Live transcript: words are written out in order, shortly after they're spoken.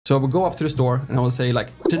So I would go up to the store and I would say like,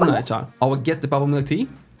 I would get the bubble milk tea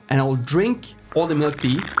and I will drink all the milk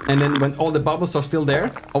tea, and then when all the bubbles are still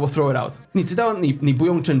there, I will throw it out. 你知道你不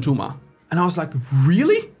用珍珠吗? And I was like,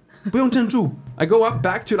 really? 不用珍珠. I go up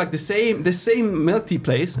back to like the same milk tea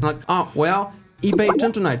place and like, 我要一杯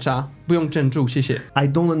珍珠奶茶，不用珍珠，谢谢。 I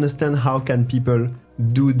don't understand how can people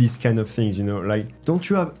do this kind of things, you know? Like, don't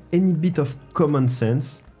you have any bit of common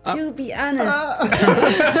sense? To be honest.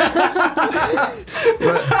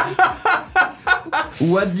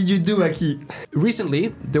 What did you do, Aki?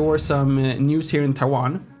 Recently, there were some news here in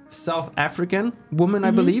Taiwan. South African woman, I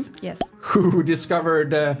believe, Yes. who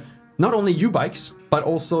discovered not only U-bikes, but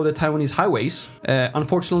also the Taiwanese highways,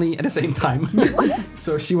 unfortunately at the same time.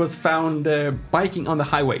 So she was found biking on the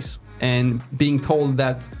highways and being told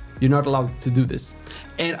that you're not allowed to do this.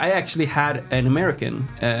 And I actually had an American,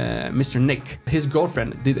 Mr. Nick, his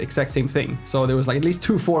girlfriend did the exact same thing. So there was like at least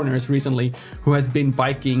 2 foreigners recently who has been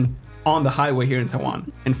biking on the highway here in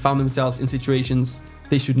Taiwan and found themselves in situations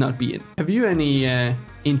they should not be in. Have you any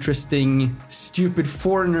interesting, stupid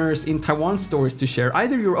foreigners in Taiwan stories to share?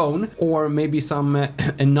 Either your own or maybe some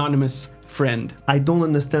anonymous friend. I don't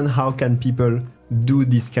understand how can people do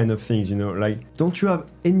this kind of things, you know? Like, don't you have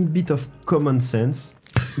any bit of common sense?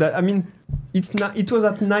 That, I mean, it was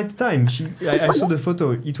at night time. I saw the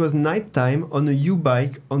photo. It was night time on a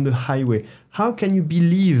U-bike on the highway. How can you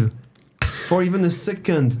believe for even a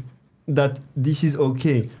second that this is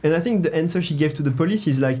okay? And I think the answer she gave to the police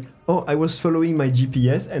is like, oh, I was following my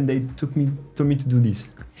GPS and they told me to do this.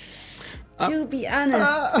 To be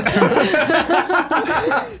honest.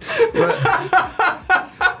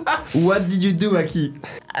 What did you do, Aki?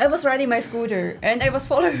 I was riding my scooter and I was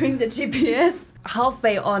following the GPS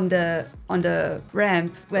halfway on the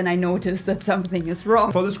ramp when I noticed that something is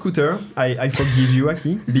wrong. For the scooter, I forgive you,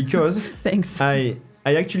 Aki, because Thanks. I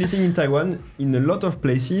actually think in Taiwan, in a lot of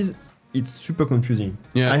places, it's super confusing.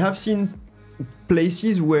 Yeah. I have seen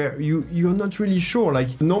places where you're not really sure.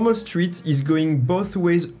 Like, normal street is going both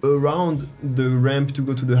ways around the ramp to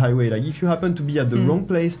go to the highway. Like, if you happen to be at the wrong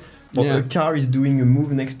place or a car is doing a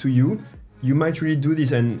move next to you, you might really do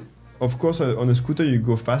this. And of course, on a scooter, you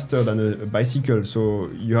go faster than a bicycle, so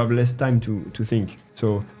you have less time to think.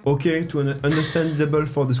 So, okay, understandable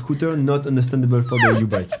for the scooter, not understandable for the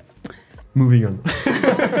U-bike. Moving on.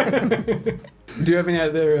 Do you have any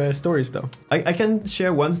other stories though? I can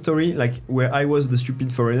share one story, like where I was the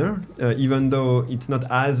stupid foreigner, even though it's not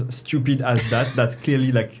as stupid as that. That's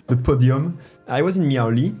clearly like the podium. I was in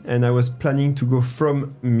Miaoli and I was planning to go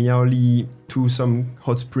from Miaoli to some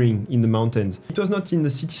hot spring in the mountains. It was not in the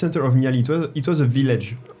city center of Miaoli, it was a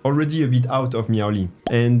village, already a bit out of Miaoli.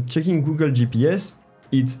 And checking Google GPS,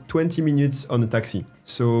 it's 20 minutes on a taxi.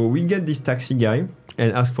 So we get this taxi guy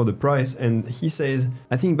and ask for the price, and he says,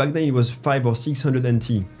 I think back then it was 500 or 600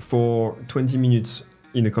 NT for 20 minutes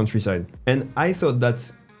in the countryside. And I thought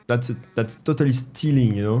that's totally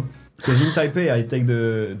stealing, you know? Because in Taipei, I take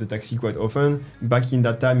the taxi quite often. Back in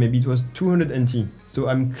that time, maybe it was 200 NT. So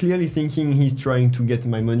I'm clearly thinking he's trying to get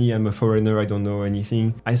my money. I'm a foreigner, I don't know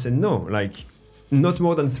anything. I said, no, like, not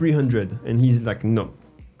more than 300. And he's like, no.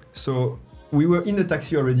 So we were in the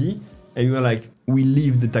taxi already, and we were like, we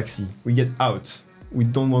leave the taxi, we get out. We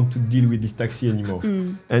don't want to deal with this taxi anymore.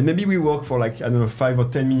 And maybe we walk for like, I don't know, 5 or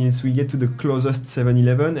 10 minutes. We get to the closest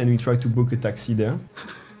 7-Eleven and we try to book a taxi there.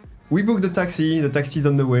 We book the taxi is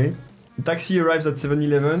on the way. The taxi arrives at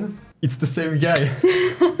 7-Eleven. It's the same guy.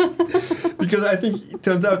 Because I think it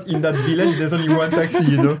turns out in that village, there's only one taxi,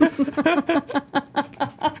 you know?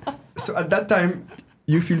 So at that time,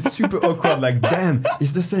 you feel super awkward, like, damn,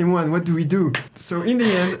 it's the same one, what do we do? So in the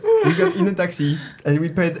end, we got in a taxi and we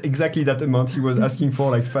paid exactly that amount he was asking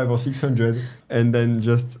for, like 500 or 600, and then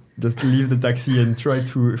just leave the taxi and try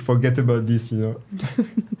to forget about this, you know?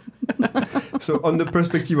 So on the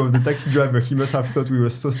perspective of the taxi driver, he must have thought we were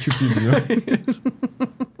so stupid, you know?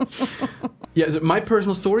 Yeah, so my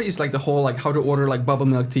personal story is like the whole like how to order like bubble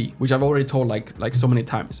milk tea, which I've already told like so many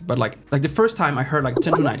times. But like the first time I heard like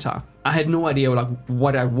珍珠奶茶, I had no idea like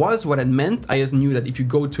what it meant. I just knew that if you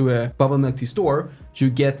go to a bubble milk tea store, you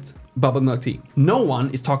get bubble milk tea. No one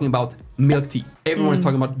is talking about milk tea. Everyone is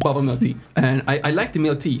talking about bubble milk tea. And I like the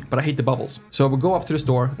milk tea, but I hate the bubbles. So I would go up to the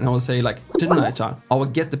store and I would say like,珍珠奶茶. I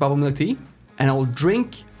would get the bubble milk tea and I will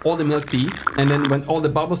drink all the milk tea, and then when all the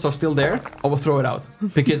bubbles are still there, I will throw it out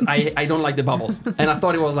because I don't like the bubbles. And I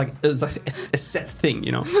thought it was like a set thing,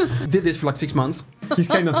 you know. Did this for like 6 months. He's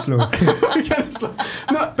kind of slow.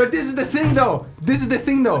 No, but this is the thing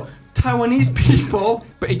though. Taiwanese people,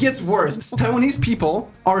 but it gets worse. Taiwanese people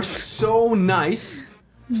are so nice.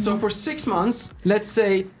 So for 6 months, let's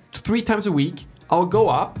say 3 times a week, I'll go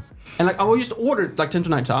up And like I will just order like珍珠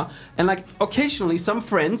奶茶, and like occasionally some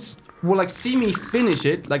friends will like see me finish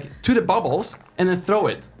it like to the bubbles and then throw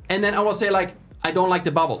it. And then I will say like, I don't like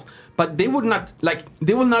the bubbles. But they will not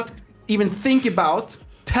even think about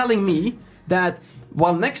telling me that,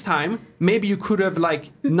 well, next time maybe you could have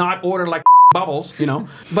like not ordered like bubbles, you know.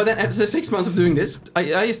 But then after 6 months of doing this,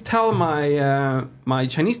 I just tell my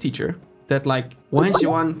Chinese teacher that like 我很喜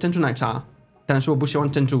欢珍珠奶茶，但是我不喜欢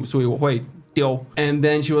珍珠，所以我会丢. And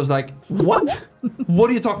then she was like, what? What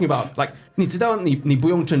are you talking about? Like 你知道你不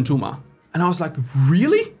用珍珠吗? And I was like,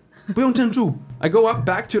 really? 不用珍珠. I go up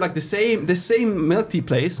back to like the same milk tea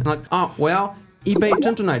place and like, 我要一杯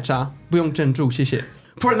珍珠奶茶，不用珍珠，谢谢.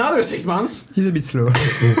 For another 6 months. He's a bit slow.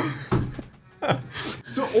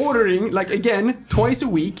 So ordering like again twice a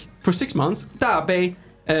week for 6 months. 大杯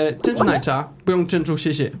珍珠奶茶，不用珍珠，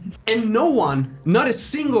谢谢. And no one, not a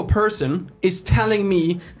single person, is telling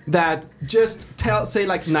me that just say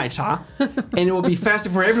like 奶茶, and it will be faster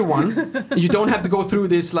for everyone. You don't have to go through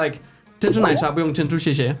this like 珍珠奶茶，不用珍珠，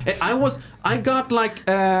谢谢. And I got like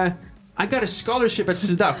I got a scholarship at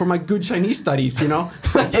Sida for my good Chinese studies, you know?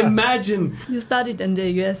 Like imagine. You studied in the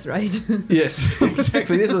US, right? Yes,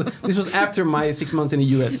 exactly. This was after my 6 months in the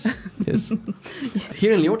US. Yes.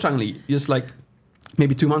 Here in Liuchangli, just like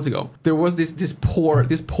maybe 2 months ago, there was this poor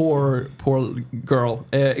girl,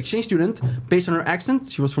 exchange student. Based on her accent,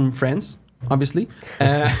 she was from France, obviously.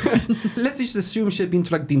 Let's just assume she had been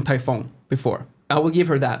to like Din Tai Fung before. I will give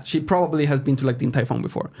her that. She probably has been to like Din Tai Fung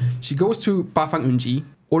before. She goes to Bafang Unji,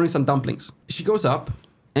 ordering some dumplings. She goes up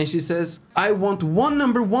and she says, I want one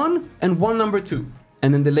number 1 and one number 2.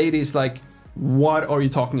 And then the lady is like, what are you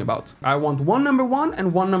talking about? I want one number 1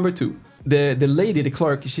 and one number 2. The lady, the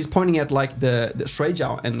clerk, she's pointing at like the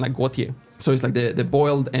Zhongxiao and like guotie. So it's like the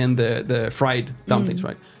boiled and the fried dumplings,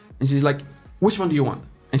 right? And she's like, which one do you want?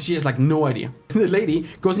 And she has like no idea. The lady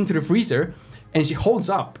goes into the freezer and she holds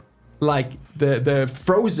up like the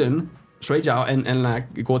frozen Zhongxiao and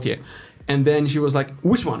like guotie. And then she was like,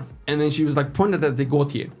 which one? And then she was like pointed at the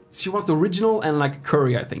guotie. She wants the original and like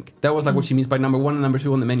curry, I think. That was like what she means by number 1 and number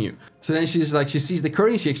 2 on the menu. So then she's like, she sees the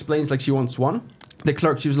curry, she explains like she wants one. The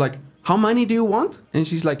clerk, she was like, how many do you want? And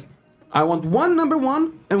she's like, I want one number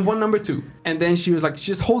 1 and one number 2. And then she was like, she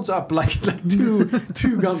just holds up like two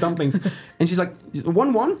dumplings. And she's like,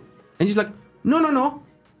 one. And she's like, no.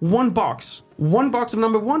 One box of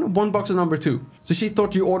number 1, one box of number 2. So she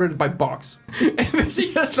thought you ordered it by box. And then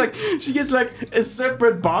she gets like a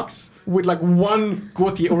separate box with like one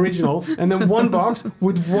guotie original and then one box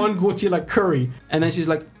with one guotie like curry. And then she's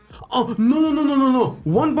like, oh no.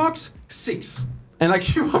 One box, 6. And like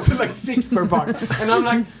she wanted like 6 per box. And I'm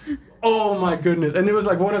like, oh my goodness. And it was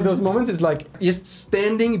like one of those moments, it's like just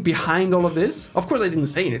standing behind all of this. Of course I didn't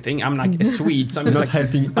say anything. I'm like a Swede, so I'm just not like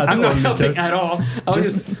helping at all. I'm not helping at all.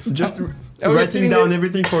 Just writing down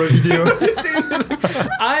everything for a video.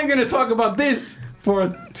 I'm gonna talk about this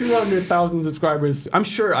for 200,000 subscribers. I'm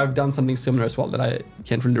sure I've done something similar as well that I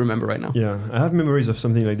can't really remember right now. Yeah, I have memories of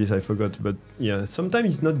something like this, I forgot. But yeah,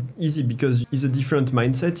 sometimes it's not easy because it's a different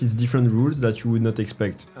mindset, it's different rules that you would not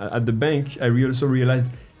expect. At the bank, I also realized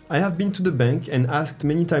I have been to the bank and asked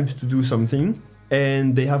many times to do something,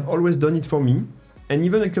 and they have always done it for me. And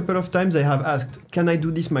even a couple of times I have asked, can I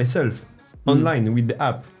do this myself online with the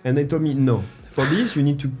app? And they told me, no. For this, you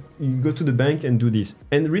need to go to the bank and do this.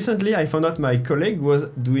 And recently I found out my colleague was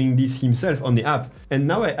doing this himself on the app. And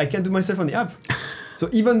now I can do myself on the app. So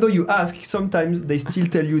even though you ask, sometimes they still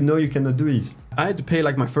tell you, no, you cannot do it. I had to pay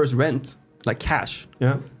like my first rent, like cash.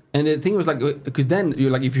 Yeah. And the thing was like, because then you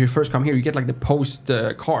like, if you first come here, you get like the post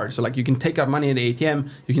card. So like you can take out money at the ATM.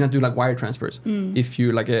 You cannot do like wire transfers if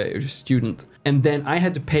you're like a student. And then I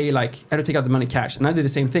had to pay like, I had to take out the money cash. And I did the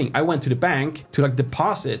same thing. I went to the bank to like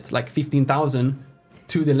deposit like 15,000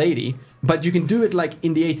 to the lady. But you can do it like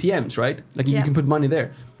in the ATMs, right? Like you can put money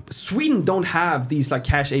there. Sweden don't have these like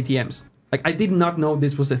cash ATMs. Like I did not know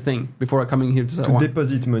this was a thing before coming here to Taiwan. To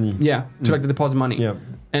deposit money. Yeah, to like the deposit money. Yeah.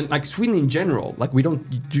 And like Sweden in general, like we don't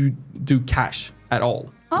do cash at all.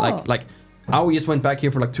 Oh. Like I just went back here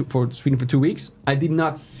for Sweden for 2 weeks. I did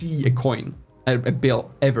not see a coin, a bill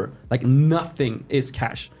ever. Like nothing is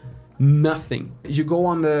cash, nothing. You go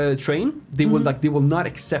on the train, they will not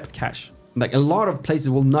accept cash. Like a lot of places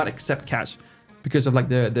will not accept cash because of like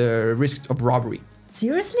the risk of robbery.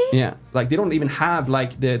 Seriously? Yeah, like they don't even have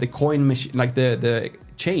like the coin machine, like the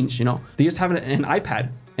change. You know, they just have an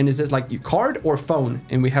iPad. And it says like your card or phone,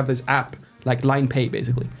 and we have this app like Line Pay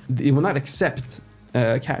basically. They will not accept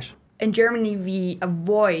cash. in Germany, we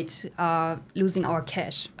avoid losing our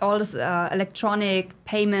cash. All this electronic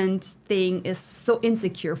payment thing is so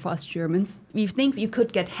insecure for us Germans. We think you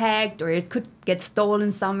could get hacked or it could get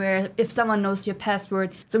stolen somewhere if someone knows your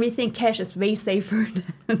password. So we think cash is way safer.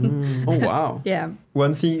 Oh, wow. Yeah.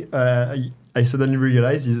 One thing I suddenly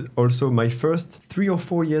realized is also my first 3 or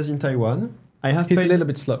 4 years in Taiwan. He's a little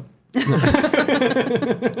bit slow.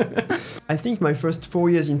 I think my first 4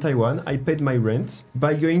 years in Taiwan, I paid my rent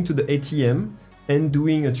by going to the ATM and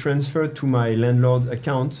doing a transfer to my landlord's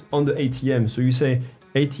account on the ATM. So you say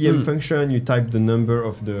ATM function, you type the number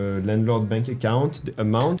of the landlord bank account, the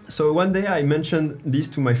amount. So one day I mentioned this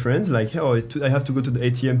to my friends, like, oh, I have to go to the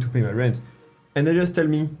ATM to pay my rent. And they just tell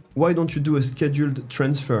me, why don't you do a scheduled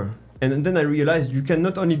transfer? And then I realized you can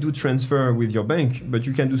not only do transfer with your bank, but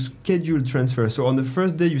you can do scheduled transfer. So on the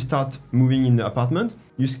first day you start moving in the apartment,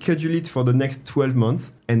 you schedule it for the next 12 months,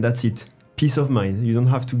 and that's it. Peace of mind. You don't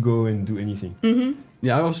have to go and do anything. Mm-hmm.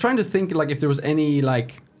 Yeah, I was trying to think like if there was any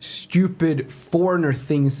like stupid foreigner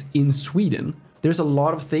things in Sweden. There's a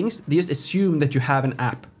lot of things. They just assume that you have an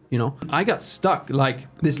app. You know, I got stuck. Like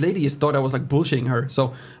this lady just thought I was like bullshitting her.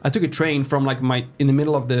 So I took a train from like in the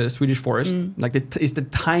middle of the Swedish forest. Like it's the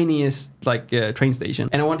tiniest like train station.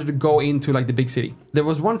 And I wanted to go into like the big city. There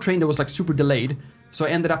was one train that was like super delayed. So I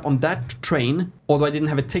ended up on that train, although I didn't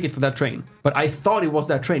have a ticket for that train. But I thought it was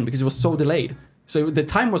that train because it was so delayed. So the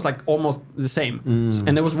time was like almost the same.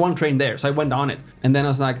 And there was one train there. So I went on it. And then I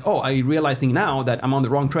was like, oh, I'm realizing now that I'm on the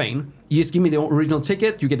wrong train. You just give me the original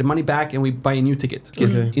ticket, you get the money back, and we buy a new ticket.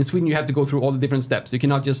 Because in Sweden, you have to go through all the different steps. You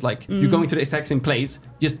cannot just like, you're going to the exact same place,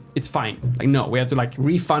 just, it's fine. Like, no, we have to like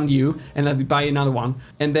refund you and then we buy another one.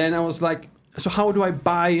 And then I was like, so how do I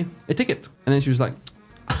buy a ticket? And then she was like,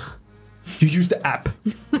 you use the app.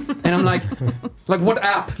 And I'm like what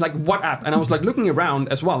app? Like what app? And I was like looking around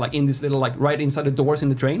as well, like in this little, like right inside the doors in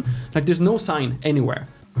the train. Like there's no sign anywhere.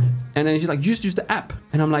 And then she's like, just use the app.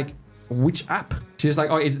 And I'm like, which app? She's like,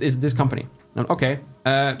 oh, it's this company. I'm like, okay.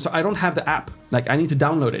 So I don't have the app. Like I need to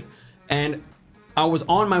download it. And I was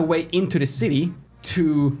on my way into the city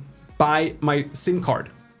to buy my SIM card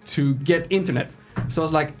to get internet. So I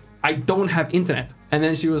was like, I don't have internet. And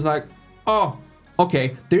then she was like, oh,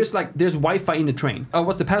 okay, there's Wi-Fi in the train. Oh,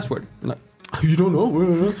 what's the password? I'm like, you don't know?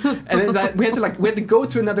 And then we had to go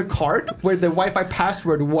to another card where the Wi-Fi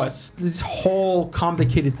password was. This whole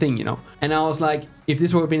complicated thing, you know? And I was like, if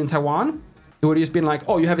this would have been in Taiwan, it would have just been like,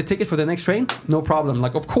 oh, you have a ticket for the next train? No problem.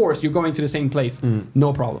 Like, of course, you're going to the same place.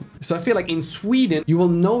 No problem. So I feel like in Sweden, you will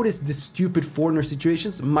notice the stupid foreigner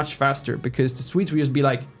situations much faster because the Swedes will just be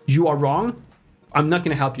like, you are wrong. I'm not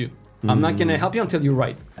going to help you. I'm not going to help you until you're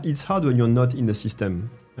right. It's hard when you're not in the system,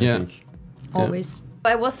 I think. Always.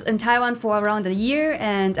 I was in Taiwan for around a year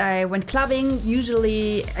and I went clubbing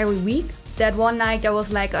usually every week. That one night I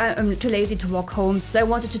was like, I'm too lazy to walk home. So I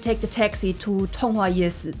wanted to take the taxi to Tonghua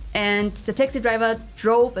Yesi. And the taxi driver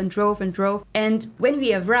drove and drove and drove. And when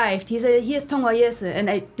we arrived, he said, here's Tonghua Yesi. And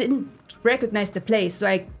I didn't recognize the place, so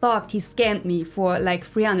I thought he scammed me for like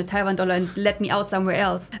 300 Taiwan dollar and let me out somewhere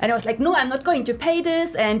else. And I was like, no, I'm not going to pay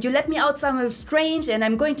this, and you let me out somewhere strange, and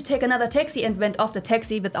I'm going to take another taxi, and went off the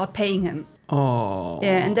taxi without paying him. Oh.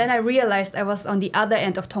 Yeah, and then I realized I was on the other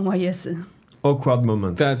end of Tonghua Yesi. Awkward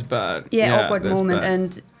moment. That's bad. Yeah, awkward moment, bad.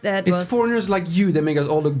 And that it's was... foreigners like you that make us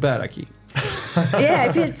all look bad, Aki.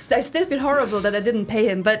 Yeah, I still feel horrible that I didn't pay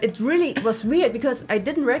him, but it really was weird because I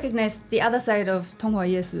didn't recognize the other side of Tonghua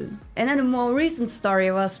Yesi. And then a more recent story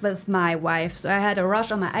was with my wife. So I had a rash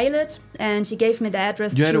on my eyelid, and she gave me the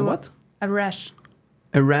address You had a what? A rash.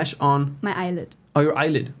 A rash on? My eyelid. Oh, your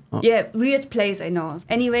eyelid. Oh. Yeah, weird place, I know.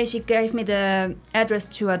 Anyway, she gave me the address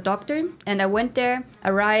to a doctor, and I went there,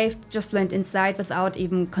 arrived, just went inside without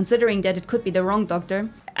even considering that it could be the wrong doctor.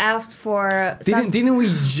 Asked for Didn't we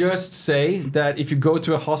just say that if you go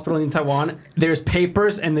to a hospital in Taiwan, there's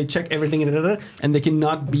papers and they check everything and there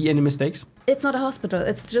cannot be any mistakes? It's not a hospital,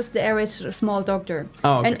 it's just the average small doctor.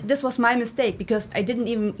 Oh, okay. And this was my mistake because I didn't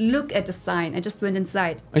even look at the sign, I just went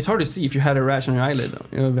inside. It's hard to see if you had a rash on your eyelid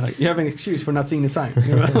though. You'll be like, you have an excuse for not seeing the sign.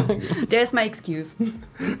 There's my excuse.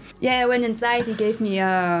 Yeah, I went inside, he gave me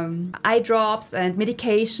eye drops and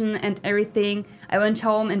medication and everything. I went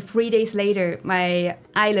home and 3 days later my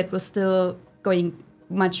eyelid was still going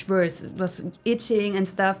much worse. It was itching and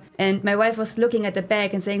stuff. And my wife was looking at the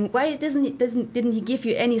bag and saying, why didn't he give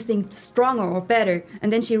you anything stronger or better?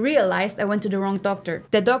 And then she realized I went to the wrong doctor.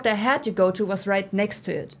 The doctor I had to go to was right next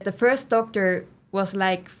to it. The first doctor was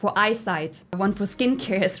like for eyesight. One for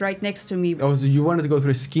skincare is right next to me. Oh, so you wanted to go to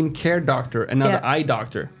a skincare doctor, another eye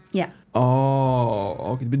doctor? Yeah. Oh,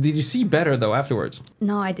 okay. But did you see better though afterwards?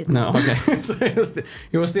 No, I didn't. No, okay. So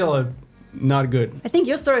it was still not good. I think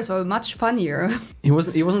your stories were much funnier. It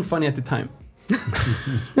wasn't funny at the time.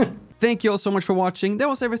 Thank you all so much for watching. That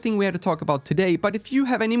was everything we had to talk about today, but if you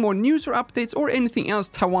have any more news or updates or anything else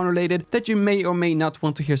Taiwan related that you may or may not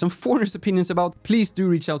want to hear some foreigners' opinions about, please do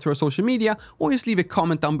reach out to our social media or just leave a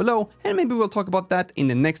comment down below and maybe we'll talk about that in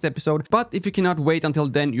the next episode. But if you cannot wait until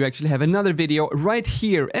then, you actually have another video right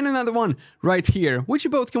here and another one right here, which you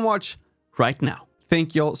both can watch right now.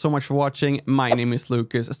 Thank you all so much for watching. My name is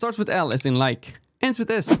Lukas. It starts with L as in like, ends with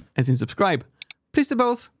S as in subscribe. Please do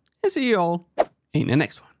both and see you all in the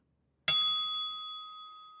next one.